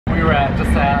we were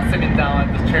just sitting down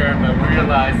at the chair, but we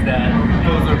realized that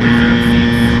those are reserved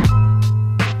seats.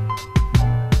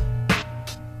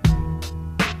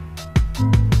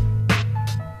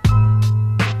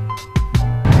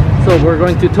 So we're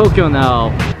going to Tokyo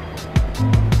now.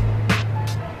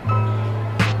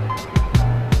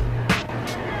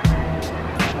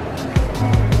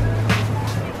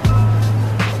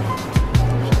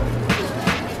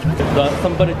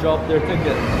 Somebody dropped their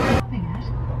ticket.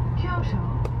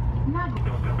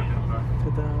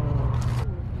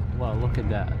 Wow, look at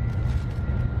that.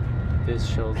 This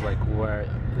shows like where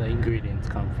the ingredients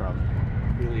come from.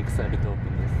 Really excited to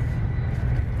open this.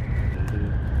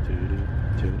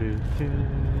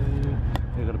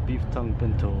 I got a beef tongue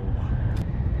bento.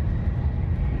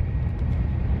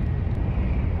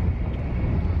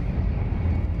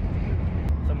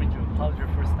 So Minju, how's your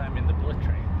first time in the bullet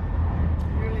train?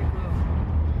 Really good.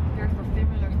 There's a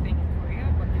similar thing in Korea,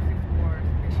 but this is more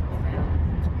special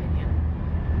than Japan.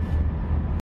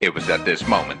 It was at this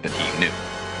moment that he knew.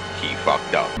 He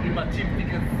fucked up. We bought cheap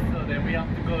tickets so that we have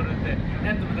to go to the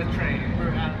end of the train.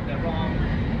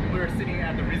 We're sitting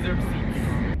at the reserved seats.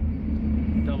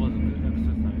 That was a good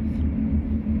exercise.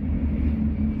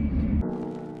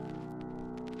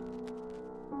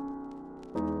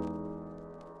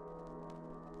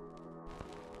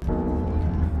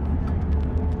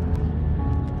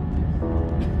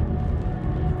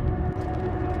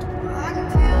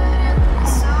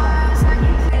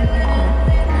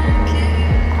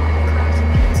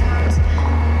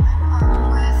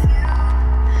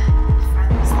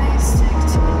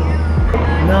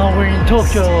 Now we're in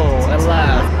Tokyo at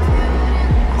last.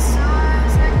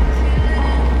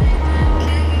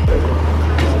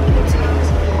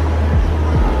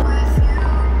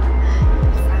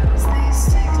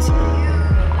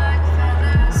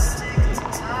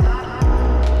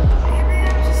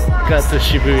 Got to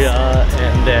Shibuya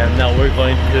and then now we're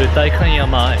going to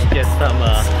Daikanyama and get some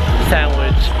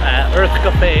sandwich at Earth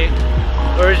Cafe,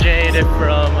 originated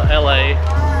from LA.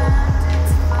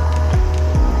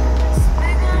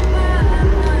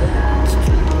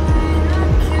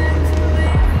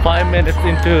 5 minutes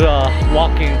into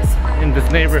walking in this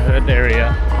neighborhood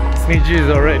area, Miji is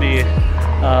already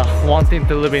wanting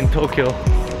to live in Tokyo.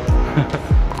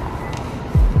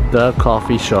 The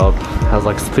coffee shop has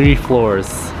like 3 floors,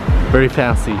 very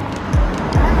fancy.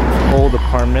 Old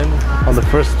apartment. On the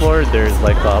first floor there's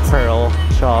like apparel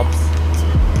shops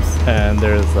and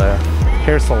there's a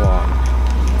hair salon.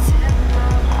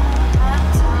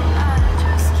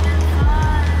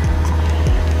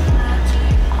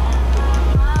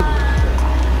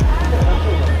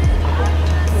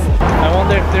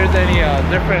 If there's any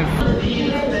difference.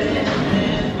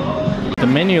 The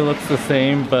menu looks the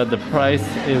same, but the price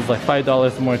is like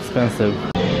 $5 more expensive.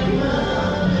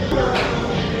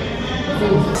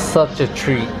 Such a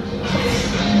treat.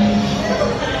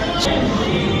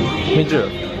 Minju,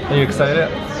 are you excited?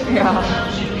 Yeah.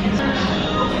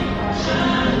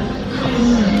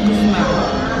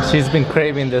 She's been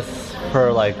craving this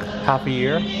for like half a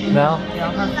year now.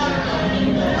 Yeah,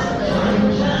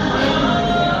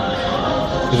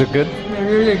 Is it good? they're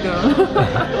really good.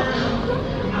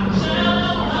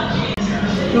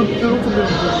 It looks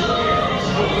really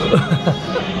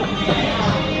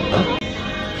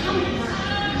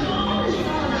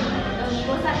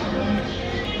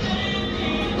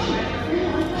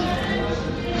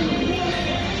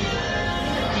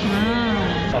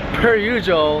Per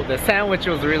usual, the sandwich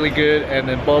was really good and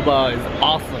then boba is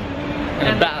awesome.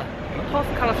 And that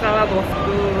Toscana salad was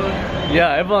good.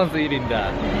 yeah, everyone's eating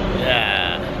that.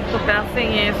 Yeah. The bad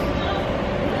thing is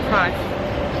price.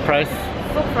 Price?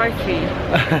 So pricey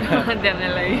than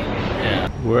LA. Yeah.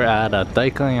 We're at a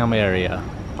Daikanyama area.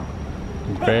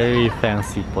 Very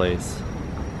fancy place.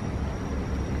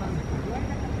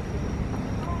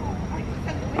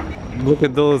 Look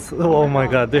at those. Oh my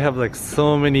god, they have like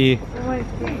so many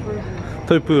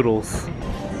toy poodles.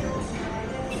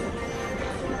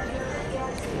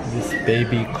 This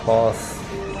baby costs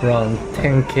around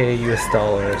 10k US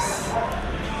dollars.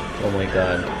 Oh my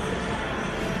god.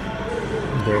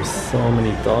 There's so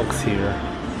many dogs here.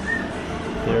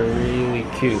 They're really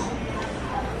cute.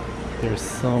 There's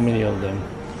so many of them.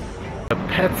 The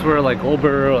pets were like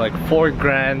over like 4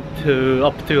 grand to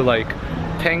up to like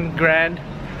 10 grand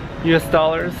US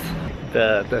dollars.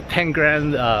 The 10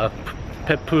 grand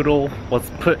pet poodle was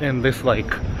put in this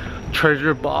like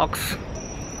treasure box.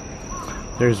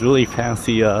 There's really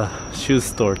fancy shoe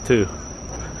store too.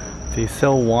 They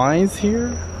sell wines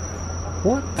here?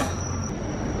 What?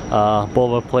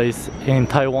 Boba place in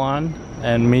Taiwan,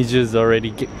 and Miju's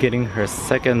already getting her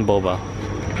second boba.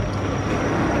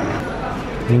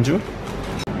 Ginju?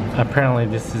 Apparently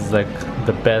this is like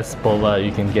the best boba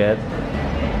you can get.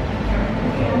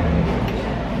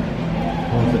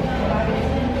 What was it?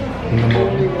 Number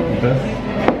one? The best?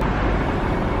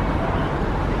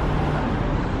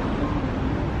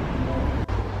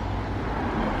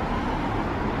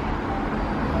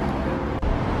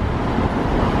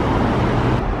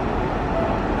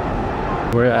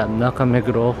 We're at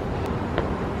Nakameguro.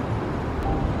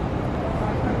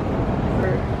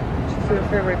 What's your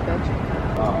favorite country?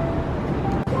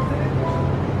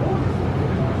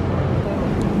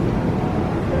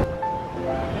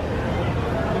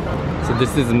 So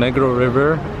this is Meguro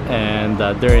River, and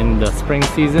during the spring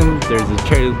season there's a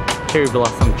cherry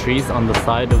blossom trees on the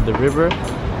side of the river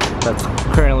that's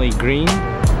currently green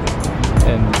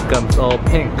and becomes all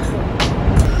pink.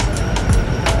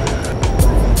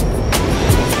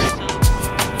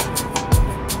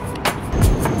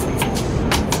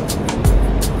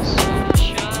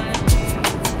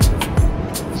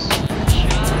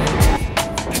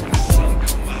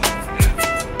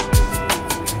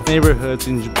 Neighborhoods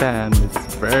in Japan,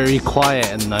 it's very quiet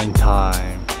at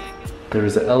nighttime.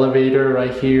 There's an elevator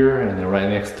right here, and then right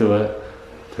next to it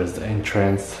there's the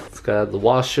entrance. It's got the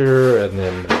washer and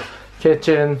then the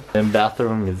kitchen, and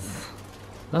bathroom is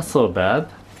not so bad.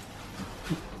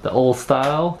 The old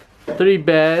style. 3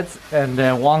 beds and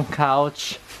then 1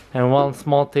 couch and 1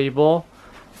 small table.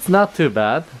 It's not too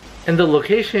bad. And the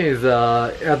location is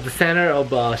at the center of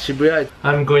Shibuya.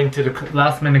 I'm going to the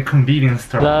last minute convenience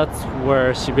store. That's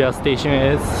where Shibuya station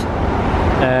is.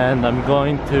 And I'm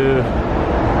going to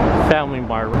Family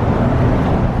Mart.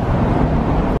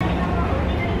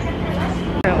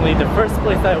 Apparently the first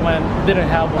place I went didn't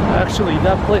have one. Actually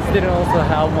that place didn't also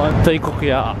have one.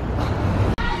 Daikanyama.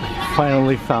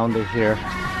 Finally found it here.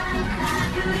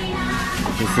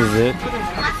 This is it.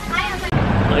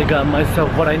 I got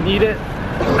myself what I needed.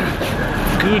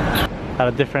 Good. At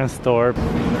a different store.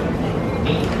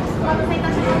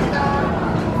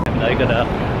 And I got a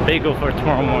bagel for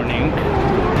tomorrow morning.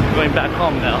 I'm going back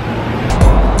home now.